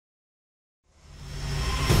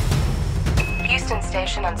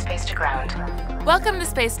station on Space to Ground. Welcome to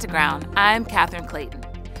Space to Ground. I'm Catherine Clayton.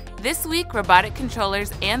 This week, robotic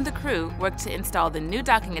controllers and the crew worked to install the new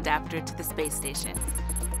docking adapter to the space station.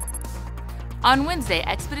 On Wednesday,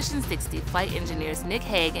 Expedition 60 flight engineers Nick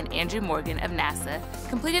Hague and Andrew Morgan of NASA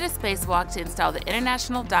completed a spacewalk to install the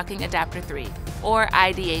International Docking Adapter 3, or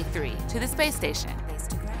IDA-3, to the space station.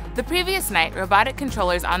 The previous night, robotic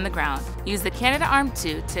controllers on the ground used the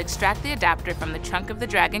Canadarm2 to extract the adapter from the trunk of the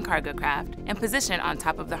Dragon cargo craft and position it on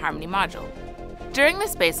top of the Harmony module. During the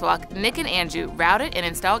spacewalk, Nick and Andrew routed and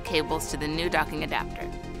installed cables to the new docking adapter.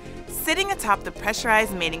 Sitting atop the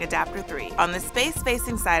pressurized mating adapter 3 on the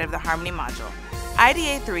space-facing side of the Harmony module,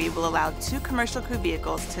 IDA-3 will allow 2 commercial crew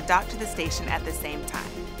vehicles to dock to the station at the same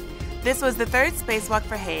time. This was the 3rd spacewalk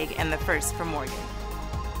for Hague and the 1st for Morgan.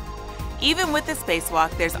 Even with the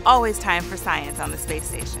spacewalk, there's always time for science on the space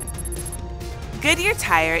station. Goodyear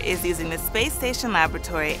Tire is using the Space Station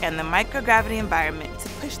Laboratory and the microgravity environment to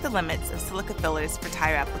push the limits of silica fillers for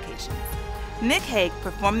tire applications. Nick Hague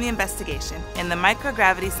performed the investigation in the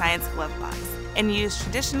microgravity science glove box and used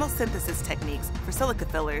traditional synthesis techniques for silica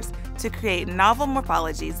fillers to create novel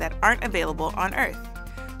morphologies that aren't available on Earth.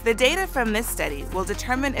 The data from this study will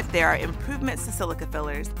determine if there are improvements to silica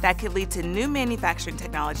fillers that could lead to new manufacturing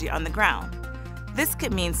technology on the ground. This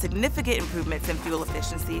could mean significant improvements in fuel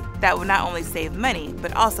efficiency that will not only save money,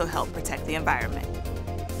 but also help protect the environment.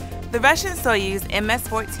 The Russian Soyuz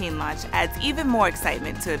MS-14 launch adds even more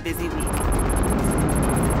excitement to a busy week.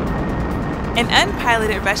 An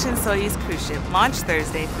unpiloted Russian Soyuz cruise ship launched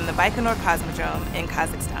Thursday from the Baikonur Cosmodrome in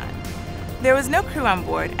Kazakhstan. There was no crew on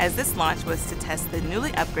board as this launch was to test the newly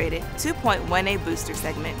upgraded 2.1A booster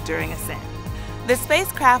segment during ascent. The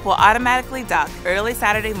spacecraft will automatically dock early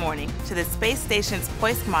Saturday morning to the space station's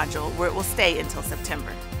Poisk module, where it will stay until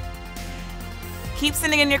September. Keep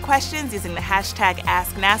sending in your questions using the hashtag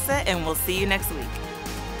AskNASA, and we'll see you next week.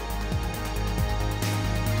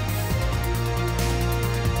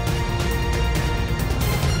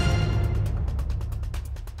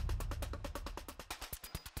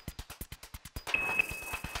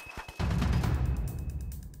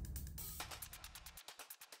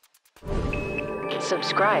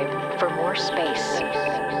 Subscribe for more space.